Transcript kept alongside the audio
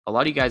A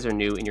lot of you guys are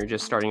new and you're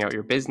just starting out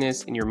your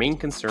business, and your main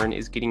concern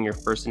is getting your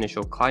first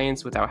initial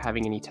clients without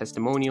having any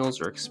testimonials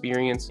or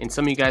experience. And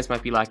some of you guys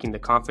might be lacking the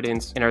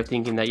confidence and are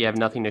thinking that you have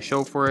nothing to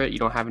show for it, you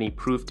don't have any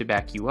proof to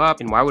back you up,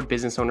 and why would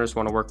business owners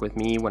want to work with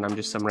me when I'm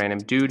just some random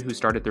dude who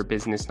started their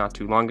business not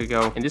too long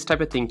ago? And this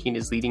type of thinking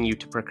is leading you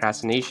to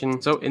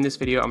procrastination. So in this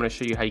video, I'm going to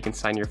show you how you can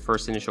sign your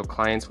first initial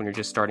clients when you're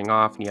just starting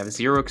off and you have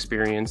zero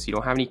experience, you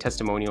don't have any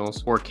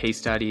testimonials or case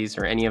studies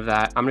or any of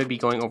that. I'm going to be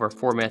going over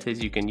 4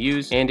 methods you can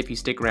use, and if you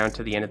stick around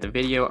to the end of the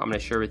video, I'm going to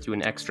share with you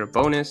an extra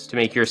bonus to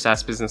make your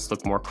SaaS business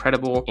look more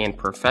credible and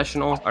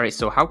professional. All right,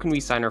 so how can we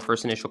sign our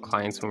first initial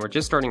clients when we're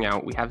just starting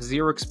out? We have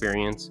zero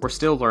experience, we're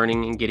still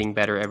learning and getting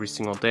better every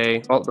single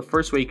day. Well, the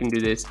first way you can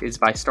do this is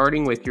by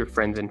starting with your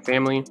friends and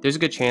family. There's a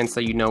good chance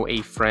that you know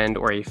a friend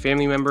or a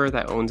family member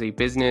that owns a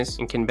business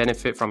and can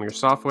benefit from your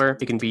software.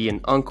 It can be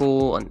an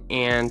uncle, an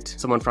aunt,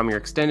 someone from your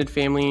extended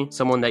family,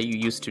 someone that you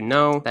used to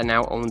know that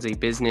now owns a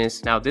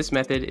business. Now, this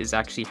method is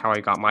actually how I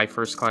got my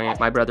first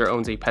client. My brother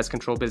owns a pest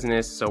control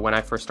business, so when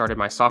I first started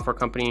my software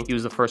company, he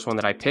was the first one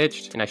that I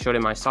pitched, and I showed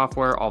him my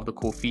software, all of the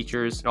cool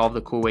features and all of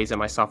the cool ways that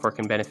my software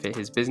can benefit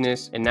his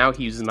business. And now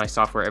he uses my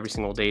software every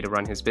single day to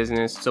run his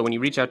business. So when you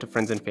reach out to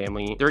friends and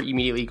family, they're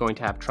immediately going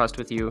to have trust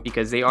with you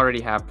because they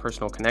already have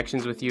personal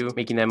connections with you,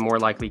 making them more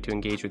likely to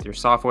engage with your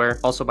software.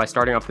 Also, by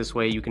starting off this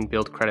way, you can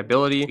build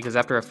credibility because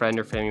after a friend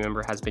or family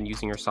member has been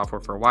using your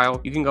software for a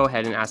while, you can go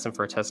ahead and ask them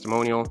for a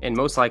testimonial, and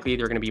most likely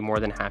they're going to be more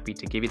than happy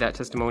to give you that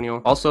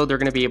testimonial. Also, they're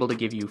going to be able to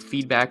give you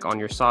feedback on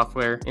your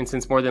software, and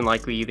since more than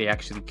likely they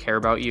actually care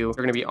about you,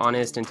 they're going to be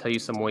honest and tell you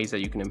some ways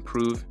that you can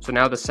improve. So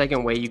now the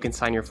second way you can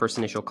sign your first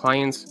initial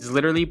clients is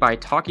literally by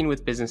talking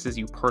with businesses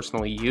you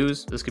personally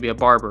use. This could be a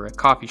barber, a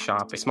coffee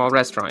shop, a small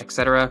restaurant,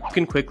 etc. You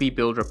can quickly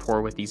build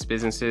rapport with these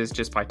businesses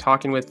just by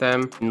talking with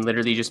them and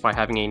literally just by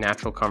having a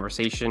natural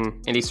conversation.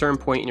 And at a certain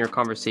point in your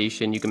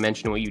conversation, you can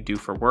mention what you do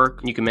for work,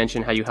 and you can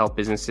mention how you help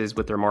businesses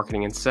with their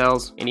marketing and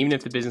sales. And even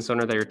if the business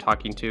owner that you're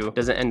talking to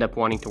doesn't end up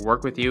wanting to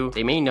work with you,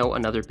 they may know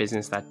another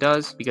business that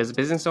does, because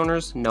business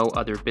owners know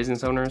other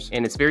business owners,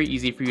 and it's very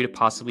easy for you to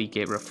possibly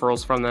get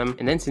referrals from them.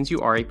 And then since you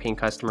are a paying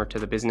customer to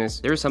the business,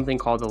 there is something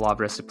called the law of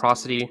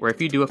reciprocity, where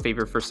if you do a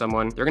favor for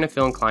someone, they're going to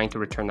feel inclined to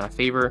return that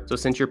favor. So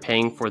since you're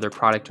paying for their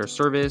product or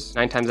service,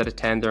 9 times out of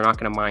 10, they're not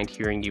going to mind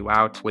hearing you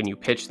out when you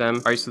pitch them.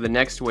 All right, so the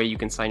next way you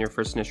can sign your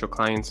first initial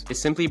clients is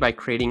simply by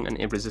creating an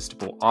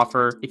irresistible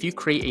offer. If you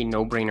create a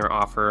no-brainer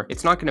offer,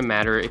 it's not going to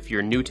matter if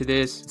you're new to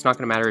this, it's not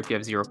going to matter if you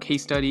have zero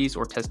case studies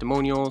or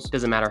testimonials, it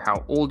doesn't matter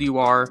how old you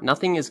are,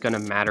 nothing is going to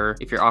matter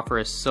if your offer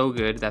is so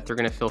good that they're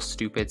going to feel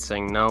stupid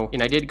saying no.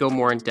 And I did go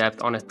more in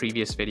depth on a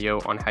previous video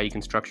on how you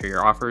can structure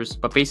your offers,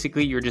 but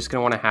basically you're just going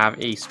to want to have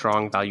a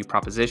strong value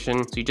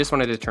proposition. So you just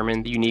want to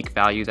determine the unique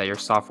value that your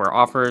software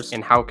offers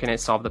and how can it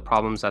solve the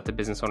problems that the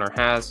business owner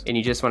has, and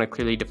you just want to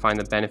clearly define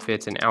the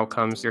benefits and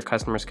outcomes your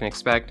customers can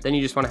expect. Then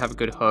you just want to have a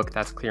good hook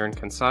that's clear and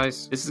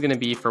concise. This is going to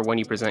be for when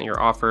you present your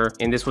offer,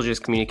 and this will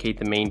just communicate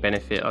the main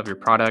benefit of your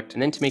product.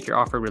 And then to make your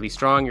offer really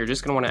strong, you're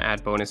just going to want to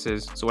add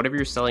bonuses. So whatever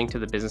you're selling to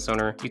the business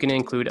owner, you can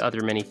include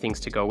other many things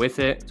to go with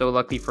it. So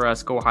luckily for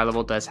us,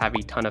 GoHighLevel does have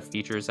a ton of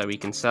features that we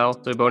can sell.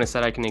 So a bonus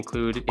that I can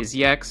include is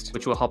Yext,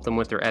 which will help them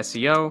with their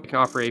SEO. I can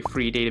offer a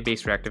free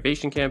database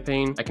reactivation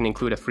campaign. I can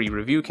include a free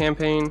review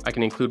campaign. I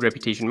can include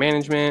reputation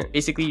management.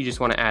 Basically, you just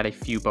want to add a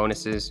few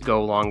bonuses to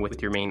go along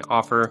with your main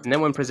offer. And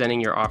then when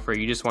presenting your offer,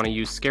 you just want to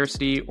use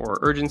scarcity or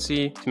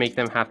urgency to make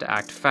them have to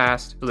act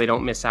fast so they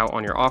don't miss out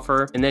on your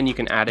offer. And then you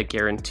can add a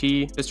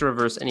guarantee just to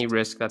reverse any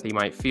risk that they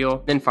might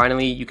feel. Then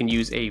finally, you can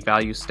use a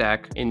value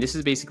stack. And this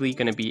is basically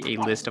going to be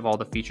a list of all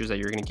the features that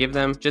you're going to give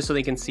them just so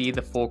they can see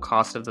the full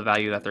cost of the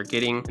value that they're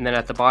getting. And then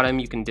at the bottom,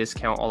 you can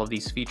discount all of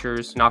these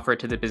features and offer it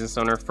to the business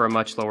owner for a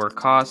much lower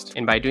cost.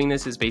 And by doing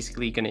this is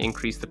basically going to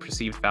increase the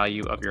perceived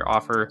value of your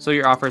offer. So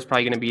your offer is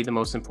probably going to be the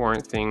most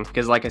important thing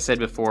because like I said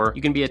before,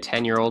 you can be a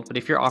 10-year-old, but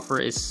if your offer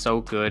is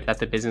so good that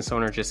the business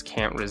owner just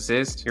can't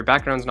resist, your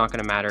background's not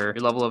going to matter,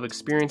 your level of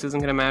experience isn't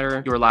going to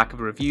matter, your lack of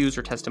reviews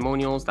or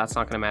testimonials, that's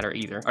not going to matter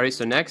either. All right,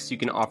 so next you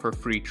can offer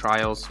free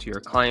trials to your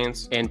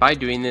clients, and by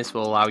doing this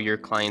will allow your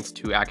clients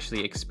to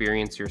actually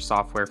experience your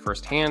software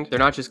firsthand. They're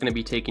not just going to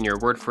be taking your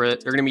word for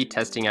it, they're going to be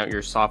testing out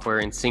your software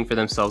and seeing for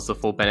themselves the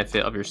full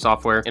benefit of your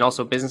software. And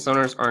also business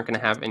owners aren't going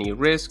to have any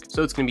risk,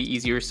 so it's going to be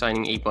easier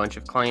signing a bunch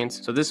of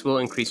clients. So this will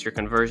increase your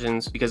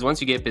conversions because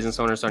once you get business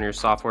owners on your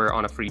software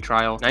on a free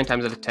trial, 9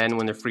 times out of 10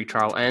 when their free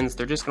trial ends,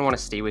 they're just going to want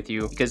to stay with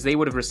you because they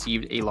would have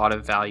received a lot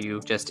of value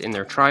just in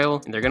their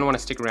trial, and they're going to want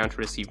to stick around to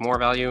receive more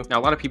value. Now,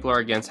 a lot of people are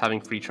against having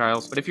free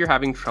trials, but if you're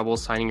having trouble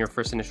signing your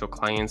first initial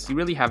clients, you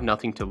really have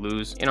nothing to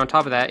lose. And on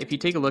top of that, if you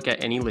take a look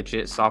at any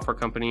legit software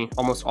company,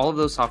 almost all of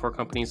those software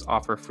companies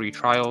offer free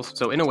trials.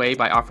 So in a way,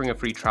 by offering a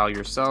free trial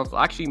yourself, it'll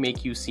actually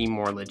make you seem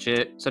more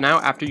legit. So now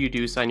after you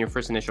do sign your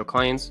first initial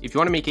clients, if you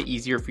want to make it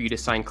easier for you to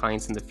sign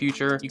clients in the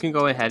future, you can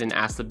go ahead and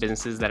ask the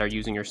businesses that are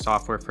using your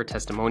software for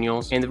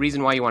testimonials. And the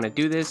reason why you want to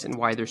do this and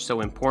why they're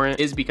so important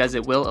is because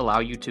it will allow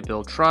you to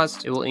build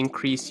trust. It will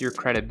increase your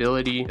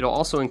credibility. It'll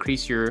also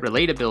increase your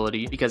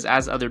relatability because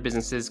as other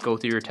businesses go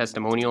through your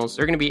testimonials,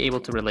 they're going to be able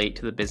to relate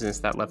to the business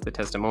that left the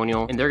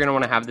testimonial, and they're going to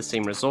want to have the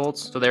same results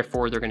results. So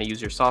therefore, they're going to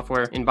use your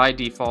software. And by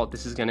default,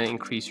 this is going to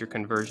increase your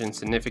conversion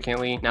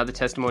significantly. Now, the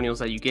testimonials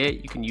that you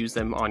get, you can use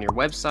them on your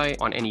website,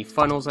 on any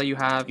funnels that you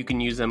have. You can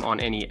use them on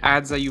any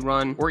ads that you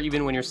run, or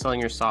even when you're selling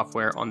your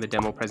software on the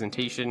demo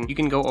presentation, you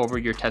can go over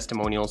your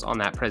testimonials on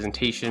that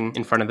presentation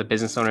in front of the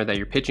business owner that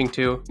you're pitching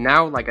to.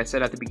 Now, like I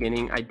said at the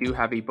beginning, I do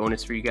have a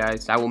bonus for you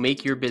guys that will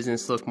make your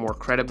business look more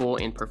credible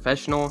and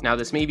professional. Now,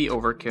 this may be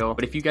overkill,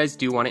 but if you guys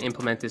do want to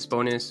implement this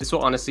bonus, this will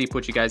honestly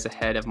put you guys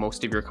ahead of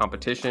most of your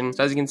competition.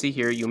 So as you can see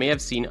here, you may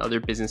have seen other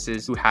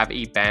businesses who have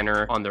a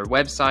banner on their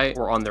website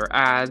or on their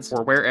ads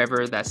or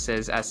wherever that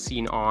says as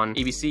seen on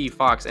ABC,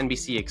 Fox,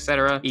 NBC,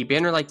 etc. A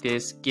banner like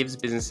this gives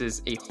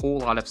businesses a whole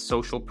lot of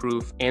social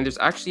proof, and there's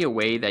actually a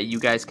way that you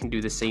guys can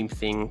do the same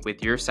thing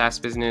with your SaaS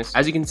business.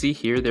 As you can see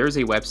here, there's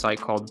a website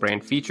called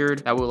Brand Featured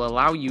that will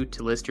allow you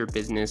to list your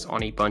business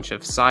on a bunch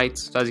of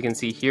sites. So as you can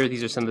see here,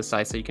 these are some of the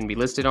sites that you can be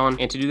listed on,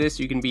 and to do this,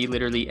 you can be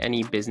literally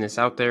any business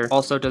out there.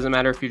 Also, it doesn't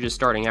matter if you're just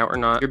starting out or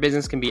not, your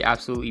business can be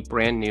absolutely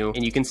brand new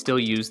and you can still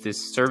use this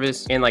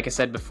service. And like I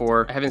said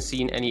before, I haven't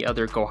seen any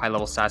other Go High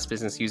Level SaaS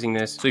business using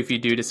this. So if you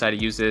do decide to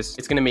use this,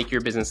 it's going to make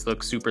your business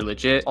look super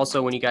legit.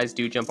 Also, when you guys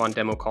do jump on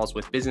demo calls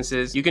with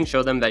businesses, you can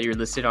show them that you're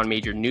listed on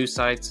major news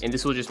sites, and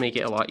this will just make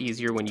it a lot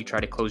easier when you try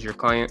to close your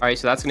client. All right,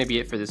 so that's going to be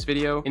it for this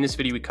video. In this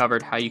video, we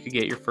covered how you could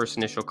get your first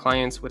initial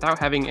clients without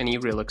having any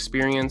real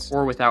experience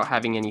or without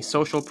having any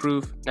social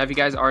proof. Now, if you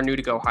guys are new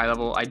to Go High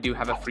Level, I do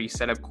have a free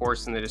setup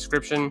course in the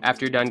description.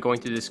 After you're done going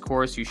through this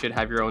course, you should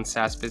have your own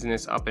SaaS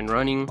business up and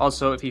running.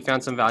 Also, if you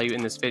found some value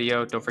in this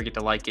video, don't forget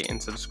to like it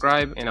and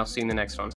subscribe, and I'll see you in the next one.